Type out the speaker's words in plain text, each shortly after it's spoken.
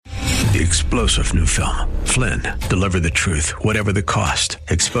the explosive new film, Flynn, deliver the truth, whatever the cost,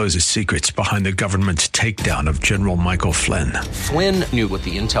 exposes secrets behind the government's takedown of General Michael Flynn. Flynn knew what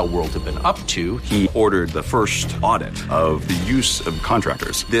the intel world had been up to. He ordered the first audit of the use of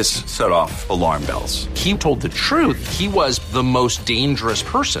contractors. This set off alarm bells. He told the truth. He was the most dangerous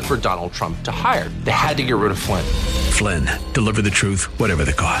person for Donald Trump to hire. They had to get rid of Flynn. Flynn, deliver the truth, whatever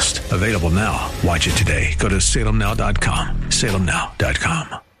the cost. Available now. Watch it today. Go to salemnow.com.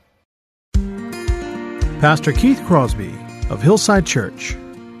 salemnow.com. Pastor Keith Crosby of Hillside Church.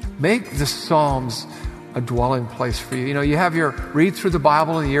 Make the Psalms a dwelling place for you. You know, you have your read through the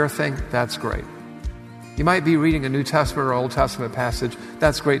Bible in a year thing. That's great. You might be reading a New Testament or Old Testament passage.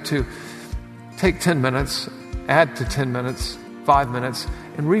 That's great too. Take 10 minutes, add to 10 minutes, 5 minutes,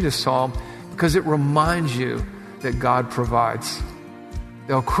 and read a psalm because it reminds you that God provides.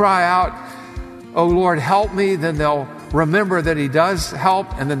 They'll cry out, "Oh Lord, help me." Then they'll remember that He does help,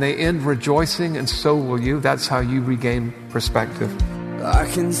 and then they end rejoicing, and so will you. That's how you regain perspective. I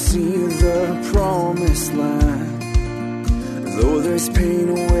can see the promised land, though there's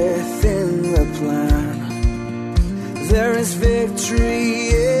pain within the plan. There is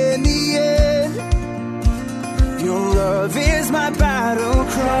victory in the end. Your love is my battle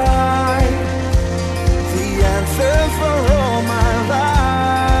cry, the answer for all my life.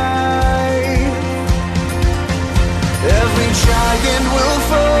 Every giant will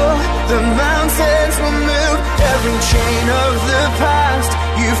fall, the mountains will move, every chain of the past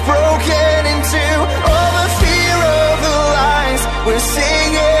you've broken into. All the fear of the lies, we're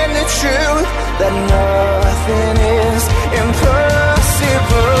singing the truth, that nothing is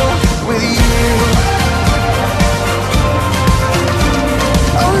impossible with you.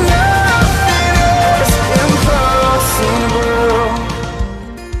 Oh, nothing is impossible.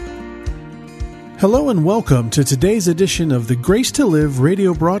 Hello and welcome to today's edition of the Grace to Live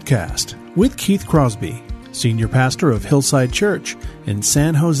radio broadcast with Keith Crosby, Senior Pastor of Hillside Church in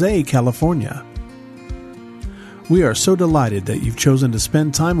San Jose, California. We are so delighted that you've chosen to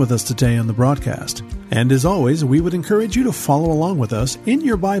spend time with us today on the broadcast. And as always, we would encourage you to follow along with us in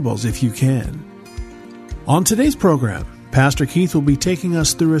your Bibles if you can. On today's program, Pastor Keith will be taking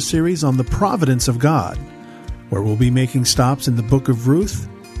us through a series on the providence of God, where we'll be making stops in the book of Ruth,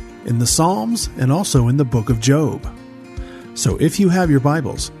 in the Psalms, and also in the book of Job. So if you have your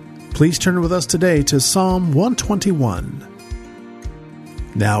Bibles, please turn with us today to Psalm 121.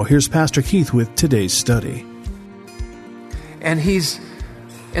 Now here's Pastor Keith with today's study. And he's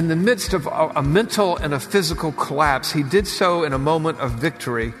in the midst of a mental and a physical collapse. He did so in a moment of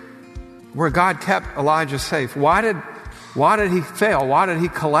victory where God kept Elijah safe. Why did he fail? Why did he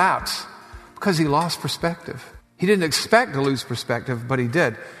collapse? Because he lost perspective. He didn't expect to lose perspective, but he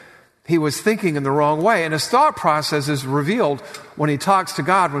did. He was thinking in the wrong way. And his thought process is revealed when he talks to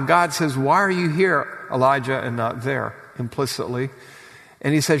God, when God says, "Why are you here, Elijah, and not there?" implicitly.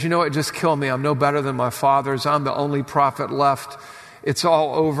 And he says, "You know what, just kill me. I'm no better than my fathers. I'm the only prophet left. It's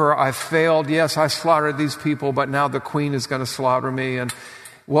all over. I failed. Yes, I slaughtered these people, but now the queen is going to slaughter me. And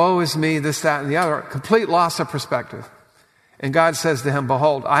woe is me, this, that, and the other." Complete loss of perspective. And God says to him,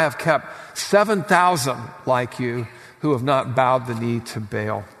 "Behold, I have kept 7,000 like you who have not bowed the knee to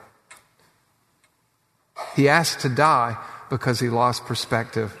Baal." He asked to die because he lost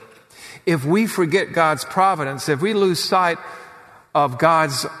perspective. If we forget God's providence, if we lose sight of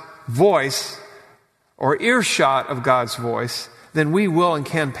God's voice or earshot of God's voice, then we will and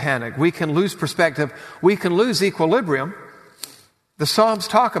can panic. We can lose perspective. We can lose equilibrium. The Psalms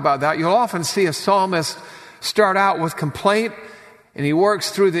talk about that. You'll often see a psalmist start out with complaint, and he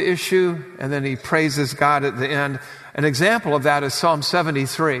works through the issue, and then he praises God at the end. An example of that is Psalm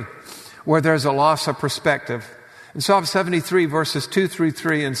 73, where there's a loss of perspective. In Psalm 73, verses 2 through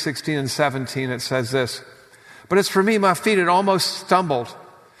 3 and 16 and 17, it says this: "But as for me, my feet had almost stumbled.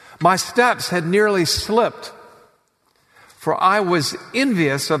 My steps had nearly slipped. For I was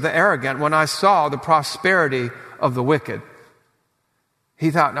envious of the arrogant when I saw the prosperity of the wicked."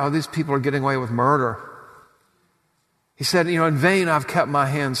 He thought, no, these people are getting away with murder. He said, in vain I've kept my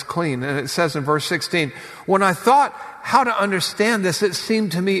hands clean. And it says in verse 16, "When I thought how to understand this, it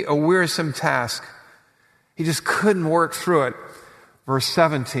seemed to me a wearisome task." He just couldn't work through it. Verse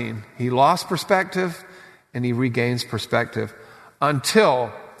 17, he lost perspective and he regains perspective.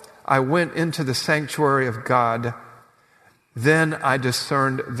 "Until I went into the sanctuary of God, then I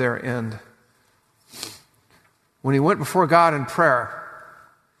discerned their end." When he went before God in prayer,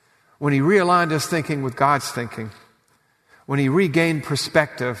 when he realigned his thinking with God's thinking, when he regained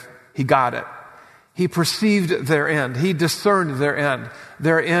perspective, he got it. He perceived their end. He discerned their end.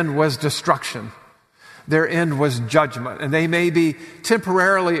 Their end was destruction. Their end was judgment, and they may be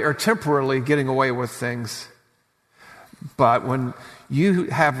temporarily getting away with things. But when you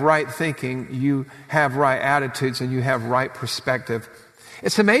have right thinking, you have right attitudes, and you have right perspective.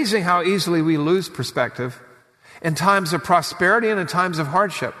 It's amazing how easily we lose perspective in times of prosperity and in times of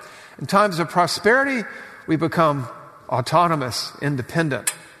hardship. In times of prosperity, we become autonomous,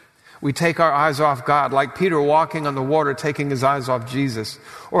 independent. We take our eyes off God, like Peter walking on the water, taking his eyes off Jesus,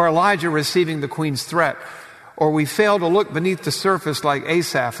 or Elijah receiving the queen's threat, or we fail to look beneath the surface like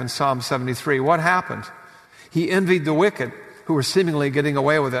Asaph in Psalm 73. What happened? He envied the wicked who were seemingly getting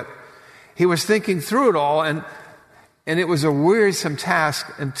away with it. He was thinking through it all, and it was a wearisome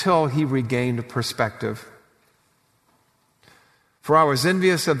task until he regained perspective. For I was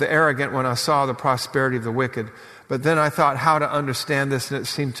envious of the arrogant when I saw the prosperity of the wicked. But then I thought how to understand this, and it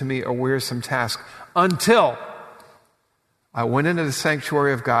seemed to me a wearisome task. Until I went into the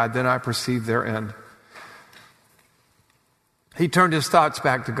sanctuary of God, then I perceived their end. He turned his thoughts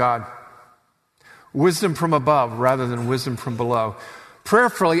back to God. Wisdom from above rather than wisdom from below.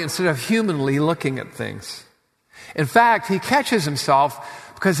 Prayerfully instead of humanly looking at things. In fact, he catches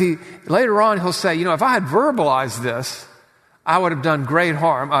himself because later on he'll say, if I had verbalized this, I would have done great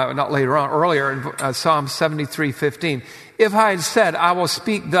harm. Earlier in Psalm 73:15. If I had said, I will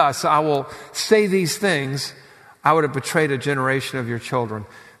speak thus, I will say these things, I would have betrayed a generation of your children.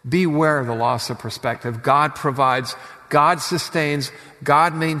 Beware of the loss of perspective. God provides, God sustains,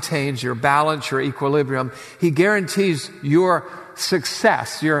 God maintains your balance, your equilibrium. He guarantees your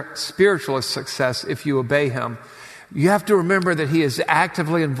success, your spiritual success, if you obey Him. You have to remember that He is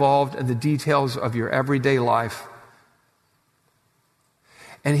actively involved in the details of your everyday life.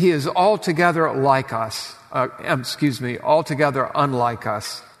 And He is altogether like us. Altogether unlike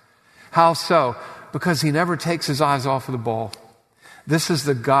us. How so? Because He never takes His eyes off of the ball. This is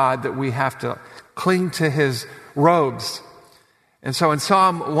the God that we have to cling to His robes. And so in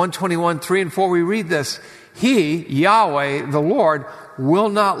Psalm 121:3-4, we read this. He, Yahweh, the Lord, will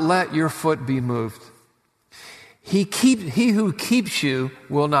not let your foot be moved. He who keeps you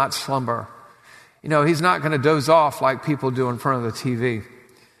will not slumber. He's not going to doze off like people do in front of the TV.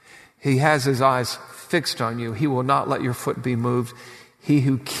 He has His eyes fixed on you. He will not let your foot be moved. He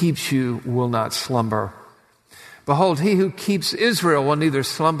who keeps you will not slumber. Behold, He who keeps Israel will neither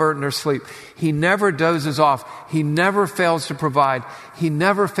slumber nor sleep. He never dozes off. He never fails to provide. He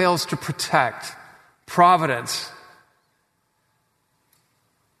never fails to protect. Providence.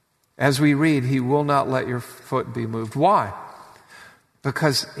 As we read, He will not let your foot be moved. Why?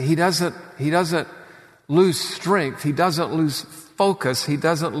 Because He doesn't lose strength. He doesn't lose focus. He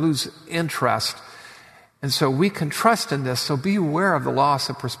doesn't lose interest. And so we can trust in this. So be aware of the loss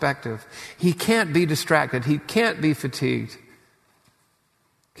of perspective. He can't be distracted. He can't be fatigued.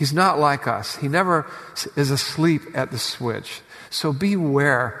 He's not like us. He never is asleep at the switch. So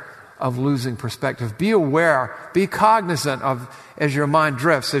beware of losing perspective. Be aware, be cognizant of, as your mind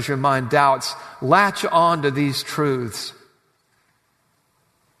drifts, as your mind doubts, latch on to these truths.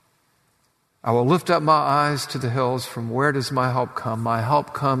 I will lift up my eyes to the hills. From where does my help come? My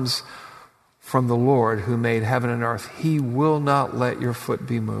help comes from the Lord who made heaven and earth. He will not let your foot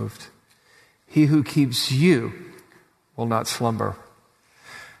be moved. He who keeps you will not slumber.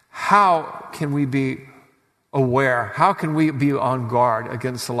 How can we be aware? How can we be on guard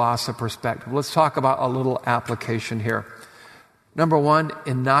against the loss of perspective? Let's talk about a little application here. Number one,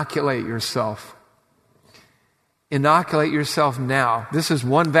 inoculate yourself. Inoculate yourself now. This is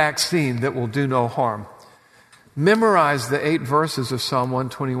one vaccine that will do no harm. Memorize the 8 verses of Psalm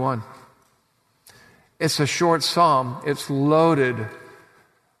 121. It's a short psalm. It's loaded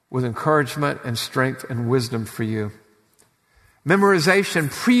with encouragement and strength and wisdom for you. Memorization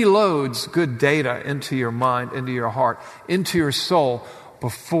preloads good data into your mind, into your heart, into your soul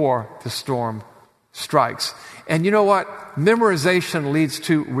before the storm strikes. And you know what? Memorization leads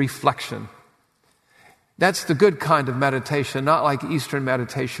to reflection. That's the good kind of meditation, not like Eastern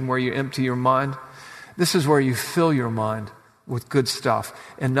meditation where you empty your mind. This is where you fill your mind with good stuff.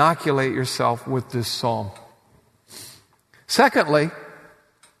 Inoculate yourself with this psalm. Secondly,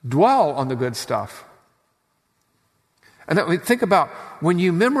 dwell on the good stuff. And then we think about when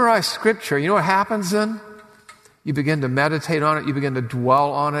you memorize Scripture, you know what happens then? You begin to meditate on it, you begin to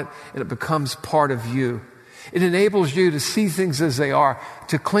dwell on it, and it becomes part of you. It enables you to see things as they are,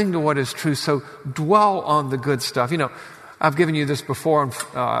 to cling to what is true. So dwell on the good stuff. I've given you this before in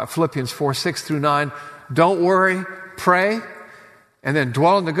Philippians 4:6-9. Don't worry, pray, and then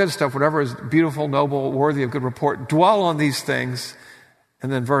dwell on the good stuff, whatever is beautiful, noble, worthy of good report. Dwell on these things.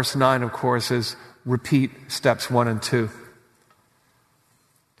 And then verse 9, of course, is repeat steps 1 and 2.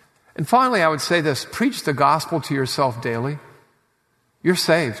 And finally, I would say this: preach the gospel to yourself daily. You're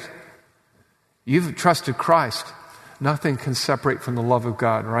saved. You've trusted Christ. Nothing can separate from the love of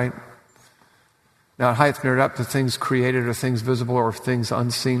God, right? Now, heighten it up to things created or things visible or things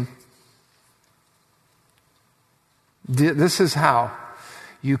unseen. This is how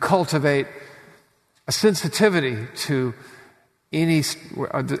you cultivate a sensitivity to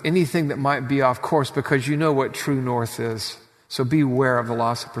anything that might be off course, because you know what true north is. So beware of the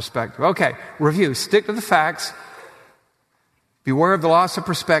loss of perspective. Okay, review. Stick to the facts. Beware of the loss of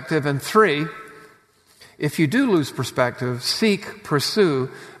perspective. And 3, if you do lose perspective, pursue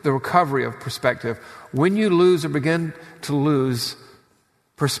the recovery of perspective. When you lose or begin to lose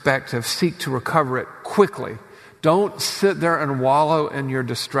perspective, seek to recover it quickly. Don't sit there and wallow in your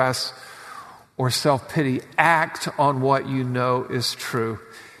distress or self-pity. Act on what you know is true.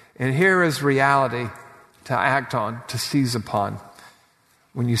 And here is reality to act on, to seize upon,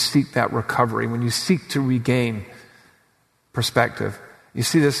 when you seek that recovery, when you seek to regain perspective. You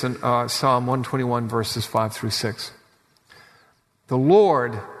see this in Psalm 121, verses 5 through 6. The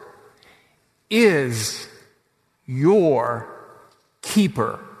Lord is your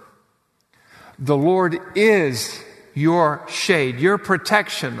keeper. The Lord is your shade, your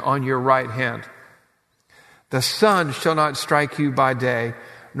protection on your right hand. The sun shall not strike you by day,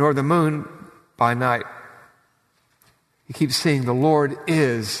 nor the moon by night. You keep seeing the Lord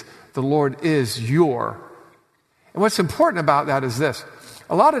is your. And what's important about that is this.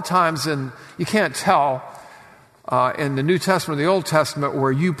 A lot of times you can't tell in the New Testament or the Old Testament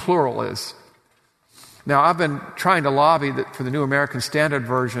where you plural is. Now, I've been trying to lobby for the New American Standard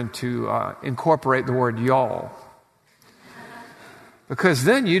Version to incorporate the word y'all. Because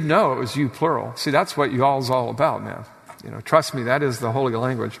then you'd know it was you plural. See, that's what y'all's all about, man. Trust me, that is the holy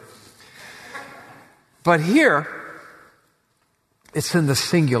language. But here, it's in the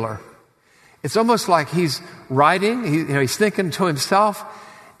singular. It's almost like he's writing, he's thinking to himself,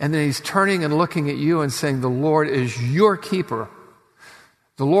 and then he's turning and looking at you and saying, the Lord is your keeper.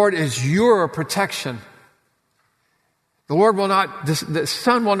 The Lord is your protection. The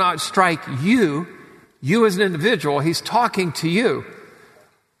sun will not strike you as an individual. He's talking to you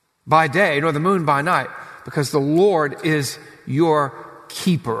by day, nor the moon by night, because the Lord is your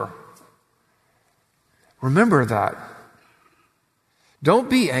keeper. Remember that. Don't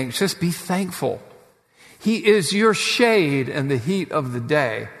be anxious, be thankful. He is your shade in the heat of the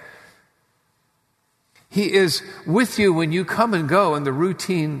day. He is with you when you come and go in the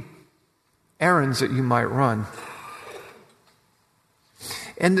routine errands that you might run.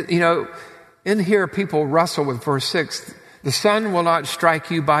 And, in here people wrestle with verse 6. The sun will not strike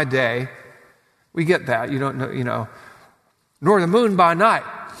you by day. We get that. You don't know, nor the moon by night.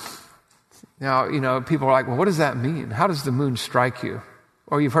 Now, people are like, well, what does that mean? How does the moon strike you?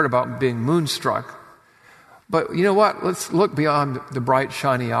 Or you've heard about being moonstruck. But you know what? Let's look beyond the bright,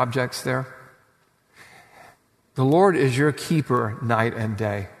 shiny objects there. The Lord is your keeper night and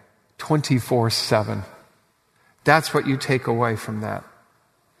day, 24/7. That's what you take away from that.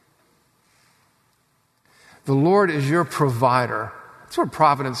 The Lord is your provider. That's what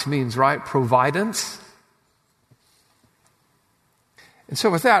providence means, right? Providence. And so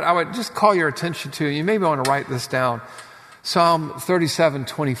with that, I would just call your attention to, you maybe want to write this down, Psalm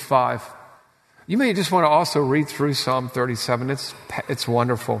 37:25. You may just want to also read through Psalm 37. It's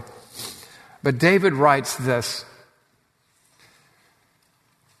wonderful. But David writes this.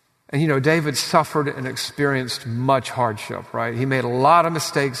 And David suffered and experienced much hardship, right? He made a lot of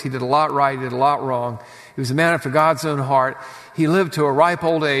mistakes. He did a lot right. He did a lot wrong. He was a man after God's own heart. He lived to a ripe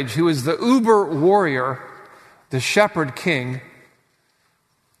old age. He was the uber warrior, the shepherd king.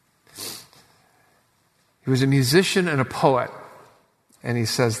 He was a musician and a poet. And he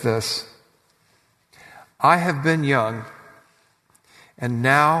says this, I have been young and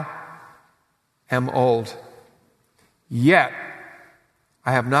now am old. Yet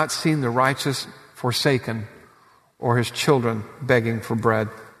I have not seen the righteous forsaken or his children begging for bread.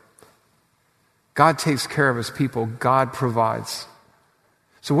 God takes care of his people. God provides.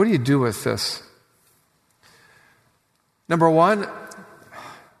 So what do you do with this? Number one,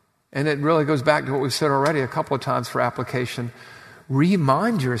 and it really goes back to what we've said already a couple of times for application,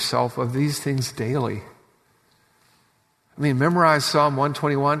 remind yourself of these things daily. Memorize Psalm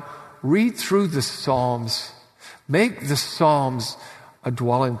 121. Read through the Psalms. Make the Psalms a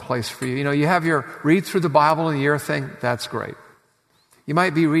dwelling place for you. You have your read through the Bible in a year thing. That's great. You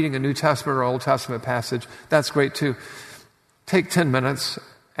might be reading a New Testament or Old Testament passage. That's great too. Take 10 minutes,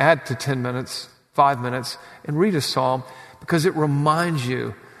 add to 10 minutes, 5 minutes, and read a psalm because it reminds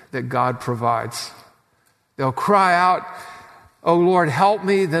you that God provides. They'll cry out Oh Lord, help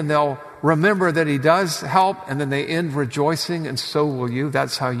me. Then they'll remember that he does help, and then they end rejoicing, and so will you.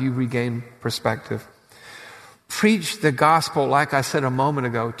 That's how you regain perspective. Preach the gospel, like I said a moment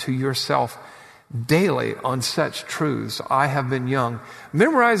ago, to yourself daily on such truths. I have been young.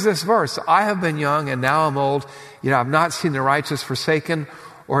 Memorize this verse. I have been young and now I'm old. I've not seen the righteous forsaken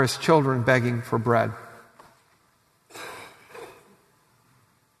or his children begging for bread.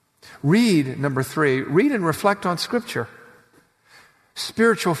 Read, number 3, read and reflect on Scripture.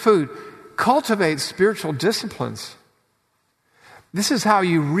 Spiritual food. Cultivate spiritual disciplines. This is how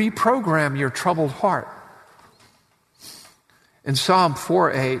you reprogram your troubled heart. In Psalm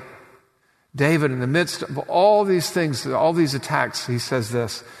 4:8, David, in the midst of all these things, all these attacks, he says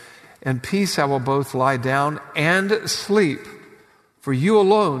this, "In peace I will both lie down and sleep, for you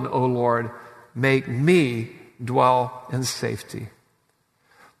alone, O Lord, make me dwell in safety."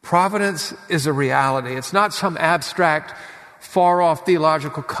 Providence is a reality. It's not some abstract, far-off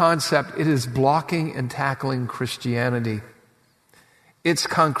theological concept. It is blocking and tackling Christianity. It's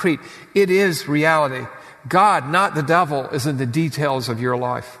concrete. It is reality. God, not the devil, is in the details of your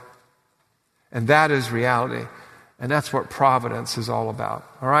life. And that is reality. And that's what providence is all about.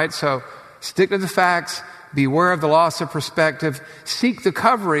 All right? So stick to the facts. Beware of the loss of perspective. Seek the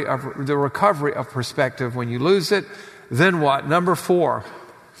recovery of perspective when you lose it. Then what? Number 4,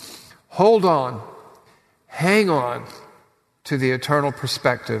 hold on. Hang on to the eternal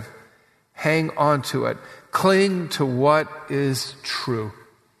perspective. Hang on to it. Cling to what is true.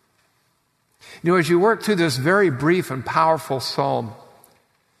 As you work through this very brief and powerful psalm,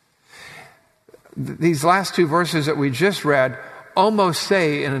 these last 2 verses that we just read almost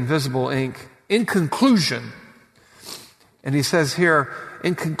say in invisible ink, in conclusion. And he says here,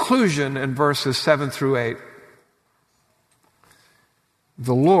 in conclusion, in verses 7 through 8,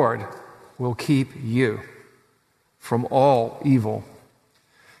 the Lord will keep you from all evil.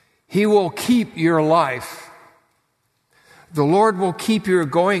 He will keep your life. The Lord will keep your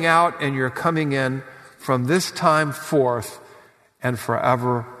going out and your coming in from this time forth and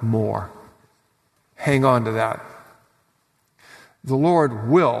forevermore. Hang on to that. The Lord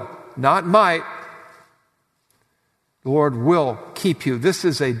will, not might, the Lord will keep you. This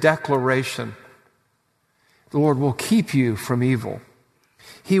is a declaration. The Lord will keep you from evil.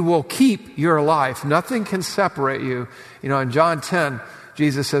 He will keep your life. Nothing can separate you. In John 10,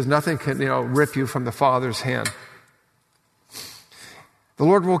 Jesus says nothing can, rip you from the Father's hand. The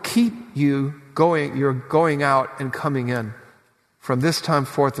Lord will keep you you're going out and coming in from this time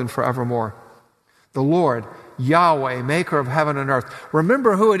forth and forevermore. The Lord, Yahweh, maker of heaven and earth.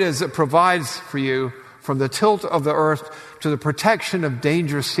 Remember who it is that provides for you from the tilt of the earth to the protection of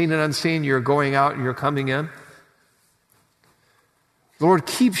dangers seen and unseen. You're going out and you're coming in. The Lord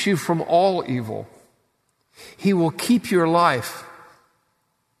keeps you from all evil. He will keep your life.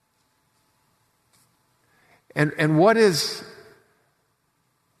 And what is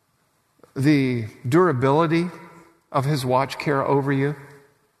the durability of his watch care over you?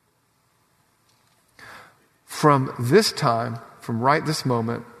 From this time, from right this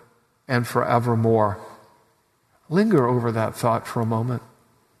moment, and forevermore. Linger over that thought for a moment.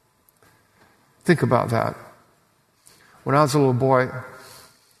 Think about that. When I was a little boy,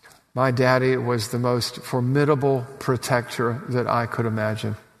 my daddy was the most formidable protector that I could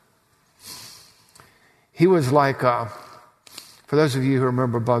imagine. He was like, for those of you who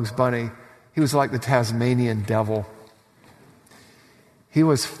remember Bugs Bunny, he was like the Tasmanian devil. He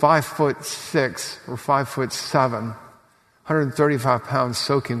was 5'6" or 5'7", 135 pounds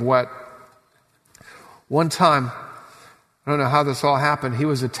soaking wet. One time, I don't know how this all happened, he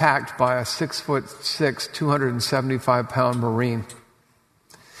was attacked by a 6'6", 275-pound Marine.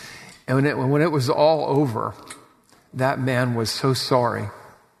 And when it was all over, that man was so sorry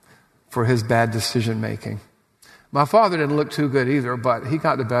for his bad decision making. My father didn't look too good either, but he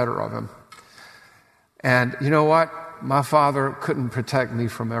got the better of him. And you know what? My father couldn't protect me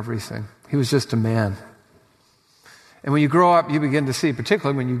from everything. He was just a man. And when you grow up, you begin to see,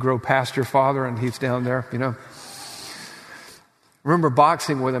 particularly when you grow past your father and he's down there, Remember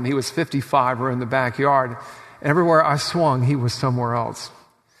boxing with him. He was 55. We're in the backyard. Everywhere I swung, he was somewhere else.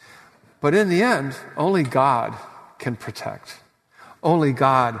 But in the end, only God can protect. Only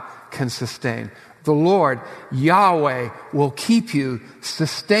God can sustain. The Lord, Yahweh, will keep you,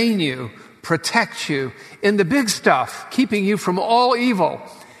 sustain you, protect you in the big stuff, keeping you from all evil,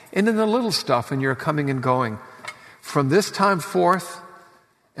 and in the little stuff in your coming and going, from this time forth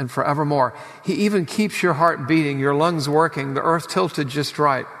and forevermore. He even keeps your heart beating, your lungs working, the earth tilted just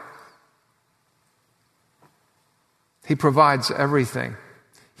right. He provides everything.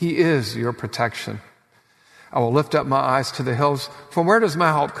 He is your protection. I will lift up my eyes to the hills. From where does my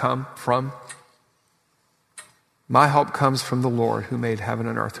help come from? My help comes from the Lord who made heaven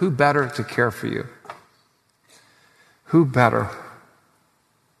and earth. Who better to care for you? Who better?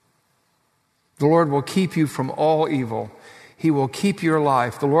 The Lord will keep you from all evil. He will keep your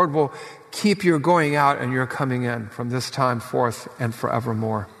life. The Lord will keep your going out and your coming in from this time forth and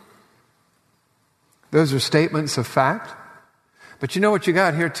forevermore. Those are statements of fact. But you know what you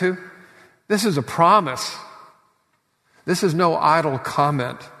got here too? This is a promise. This is no idle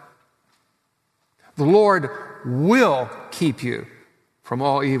comment. The Lord will keep you from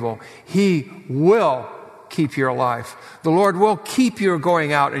all evil. He will keep your life. The Lord will keep your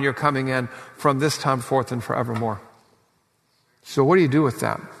going out and your coming in from this time forth and forevermore. So what do you do with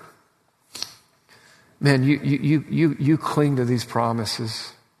that? Man, you cling to these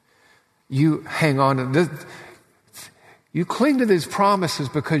promises. You hang on to this. You cling to these promises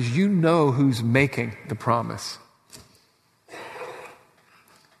because you know who's making the promise.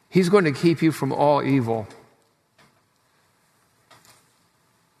 He's going to keep you from all evil.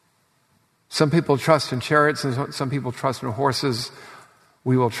 Some people trust in chariots and some people trust in horses.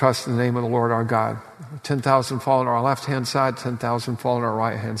 We will trust in the name of the Lord our God. 10,000 fall on our left-hand side, 10,000 fall on our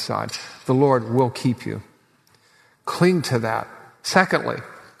right-hand side. The Lord will keep you. Cling to that. Secondly,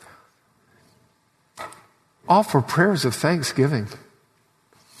 offer prayers of thanksgiving.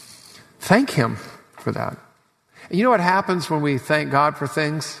 Thank Him for that. And you know what happens when we thank God for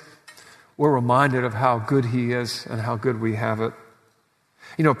things? We're reminded of how good He is and how good we have it.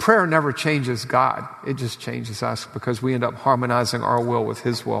 You know, prayer never changes God. It just changes us because we end up harmonizing our will with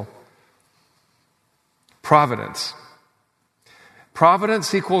His will. Providence.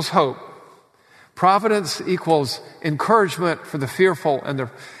 Providence equals hope. Providence equals encouragement for the fearful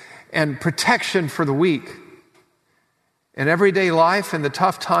and protection for the weak. In everyday life, in the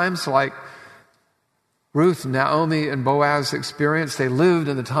tough times like Ruth, Naomi, and Boaz experienced, they lived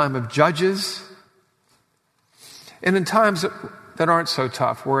in the time of judges. And in times that aren't so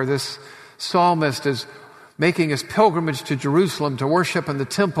tough, where this psalmist is making his pilgrimage to Jerusalem to worship in the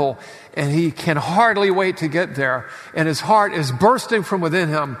temple, and he can hardly wait to get there, and his heart is bursting from within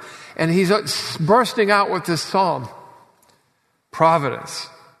him, and he's bursting out with this psalm. Providence.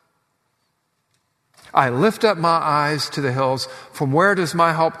 I lift up my eyes to the hills. From where does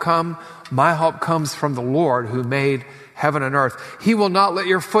my help come? My help comes from the Lord who made heaven and earth. He will not let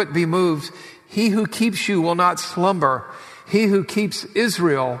your foot be moved. He who keeps you will not slumber. He who keeps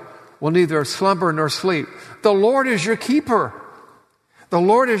Israel will neither slumber nor sleep. The Lord is your keeper. The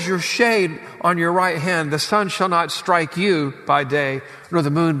Lord is your shade on your right hand. The sun shall not strike you by day, nor the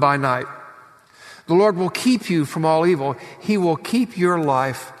moon by night. The Lord will keep you from all evil. He will keep your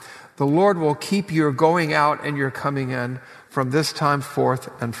life. The Lord will keep your going out and your coming in from this time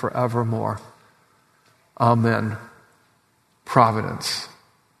forth and forevermore. Amen. Providence.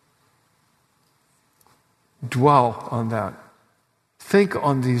 Dwell on that. Think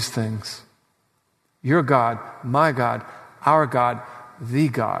on these things. Your God, my God, our God, the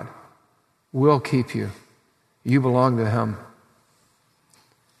God will keep you. You belong to Him.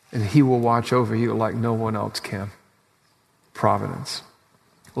 And He will watch over you like no one else can. Providence.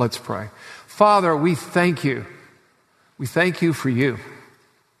 Let's pray. Father, we thank you. We thank you for you.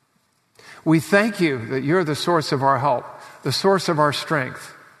 We thank you that you're the source of our help, the source of our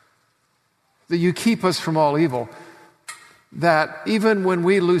strength, that you keep us from all evil, that even when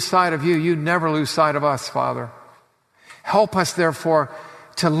we lose sight of you, you never lose sight of us, Father. Help us, therefore,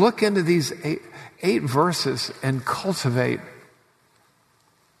 to look into these eight verses and cultivate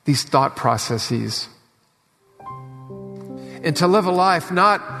these thought processes, and to live a life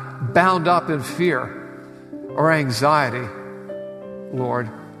not bound up in fear or anxiety, Lord,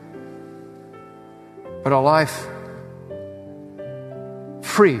 but a life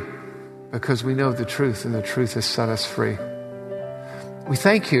free because we know the truth and the truth has set us free. We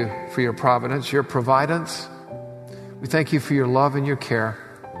thank you for your providence, your providence. We thank you for your love and your care.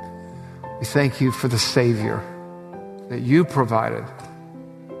 We thank you for the Savior that you provided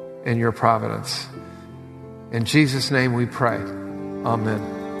in your providence. In Jesus' name we pray.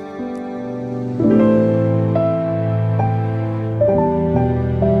 Amen.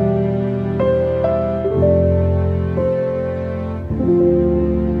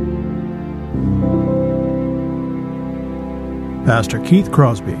 Pastor Keith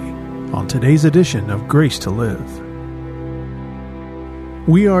Crosby on today's edition of Grace to Live.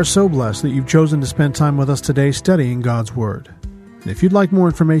 We are so blessed that you've chosen to spend time with us today studying God's Word. And if you'd like more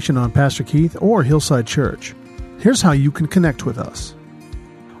information on Pastor Keith or Hillside Church, here's how you can connect with us.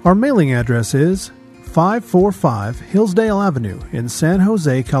 Our mailing address is 545 Hillsdale Avenue in San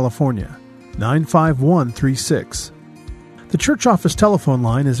Jose, California, 95136. The church office telephone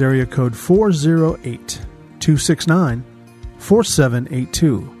line is area code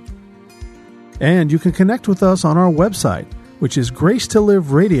 408-269-4782. And you can connect with us on our website, which is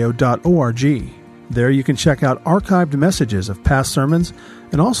gracetoliveradio.org. There you can check out archived messages of past sermons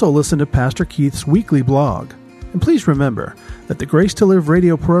and also listen to Pastor Keith's weekly blog. And please remember that the Grace to Live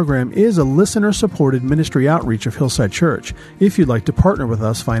radio program is a listener-supported ministry outreach of Hillside Church if you'd like to partner with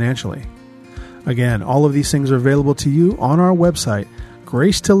us financially. Again, all of these things are available to you on our website,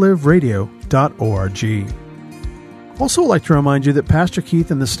 gracetoliveradio.org. Also, I'd like to remind you that Pastor Keith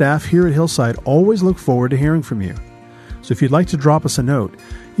and the staff here at Hillside always look forward to hearing from you. So if you'd like to drop us a note,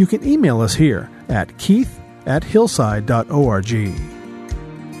 you can email us here at keith@hillside.org.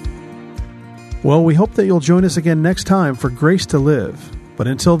 Well, we hope that you'll join us again next time for Grace to Live. But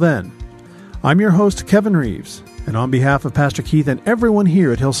until then, I'm your host, Kevin Reeves, and on behalf of Pastor Keith and everyone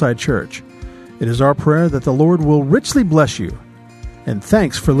here at Hillside Church, it is our prayer that the Lord will richly bless you. And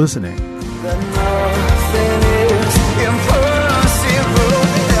thanks for listening.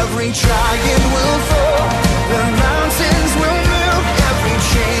 Every giant will fall, the mountains will move, every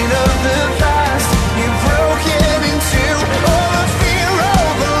chain of the past you've broken into. All the fear,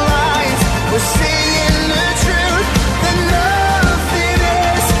 all the lies, we're seeing the truth, that nothing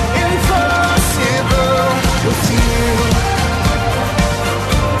is impossible with you.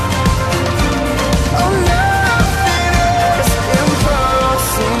 Oh, nothing is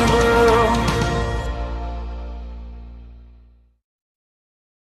impossible.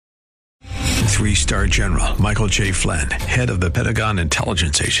 3-star General Michael J. Flynn, head of the Pentagon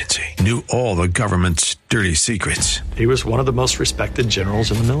Intelligence Agency, knew all the government's dirty secrets. He was one of the most respected generals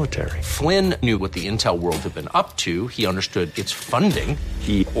in the military. Flynn knew what the intel world had been up to. He understood its funding.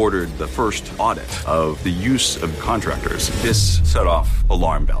 He ordered the first audit of the use of contractors. This set off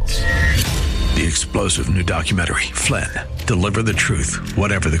alarm bells. The explosive new documentary, Flynn, Deliver the Truth,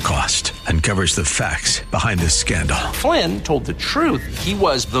 Whatever the Cost, uncovers the facts behind this scandal. Flynn told the truth. He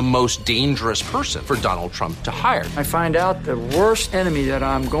was the most dangerous person for Donald Trump to hire. I find out the worst enemy that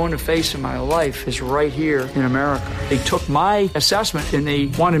I'm going to face in my life is right here in America. They took my assessment and they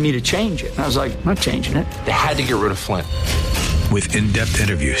wanted me to change it. And I was like, I'm not changing it. They had to get rid of Flynn. With in-depth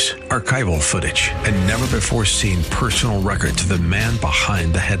interviews, archival footage, and never-before-seen personal records of the man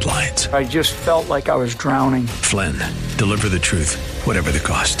behind the headlines. I just felt like I was drowning. Flynn, Deliver the Truth, Whatever the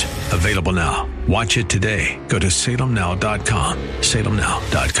Cost. Available now. Watch it today. Go to salemnow.com.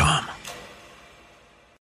 salemnow.com.